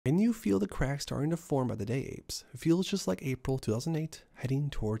And you feel the cracks starting to form by the day, apes. It feels just like April 2008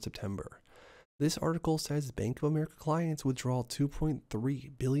 heading towards September. This article says Bank of America clients withdraw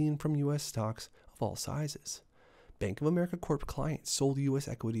 $2.3 billion from U.S. stocks of all sizes. Bank of America Corp clients sold U.S.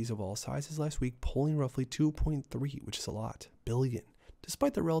 equities of all sizes last week, pulling roughly 2.3, which is a lot, billion,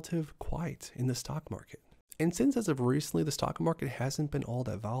 despite the relative quiet in the stock market. And since as of recently, the stock market hasn't been all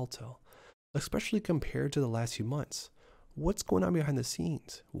that volatile, especially compared to the last few months. What's going on behind the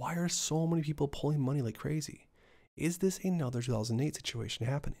scenes? Why are so many people pulling money like crazy? Is this another 2008 situation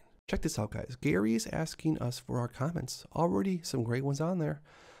happening? Check this out, guys. Gary is asking us for our comments. Already some great ones on there,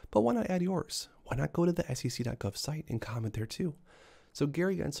 but why not add yours? Why not go to the sec.gov site and comment there too? So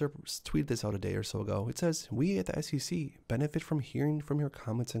Gary Gensler tweeted this out a day or so ago. It says, "We at the SEC benefit from hearing from your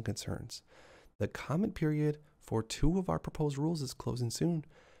comments and concerns. The comment period for 2 of our proposed rules is closing soon.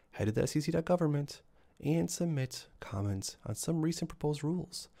 Head to the sec.government and submit comments on some recent proposed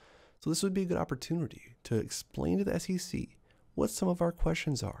rules." So this would be a good opportunity to explain to the SEC what some of our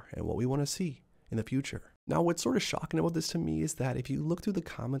questions are and what we want to see in the future. Now, what's sort of shocking about this to me is that if you look through the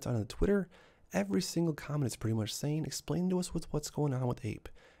comments on the Twitter, every single comment is pretty much saying, explain to us what's going on with APE.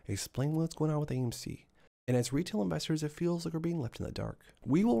 Explain what's going on with AMC. And as retail investors, it feels like we're being left in the dark.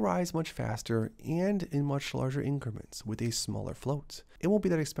 We will rise much faster and in much larger increments with a smaller float. It won't be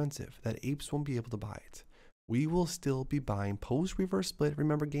that expensive that apes won't be able to buy it. We will still be buying post-reverse split.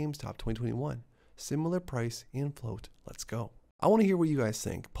 Remember GameStop 2021. Similar price and float. Let's go. I want to hear what you guys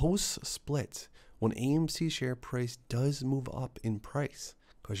think. Post-split, when AMC share price does move up in price,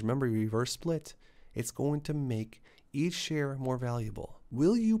 because remember, reverse split, it's going to make each share more valuable.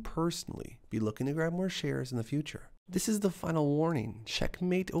 Will you personally be looking to grab more shares in the future? This is the final warning.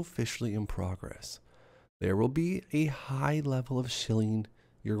 Checkmate officially in progress. There will be a high level of shilling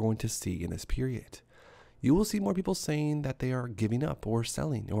you're going to see in this period. You will see more people saying that they are giving up or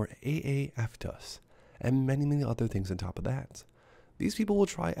selling or AAF'd us, and many, many other things on top of that. These people will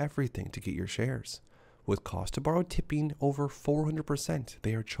try everything to get your shares. With cost to borrow tipping over 400%,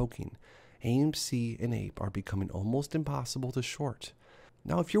 they are choking. AMC and APE are becoming almost impossible to short.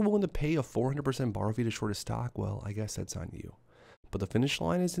 Now, if you're willing to pay a 400% borrow fee to short a stock, well, I guess that's on you. But the finish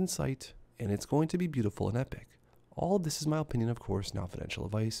line is in sight, and it's going to be beautiful and epic. All of this is my opinion, of course, not financial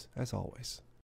advice, as always.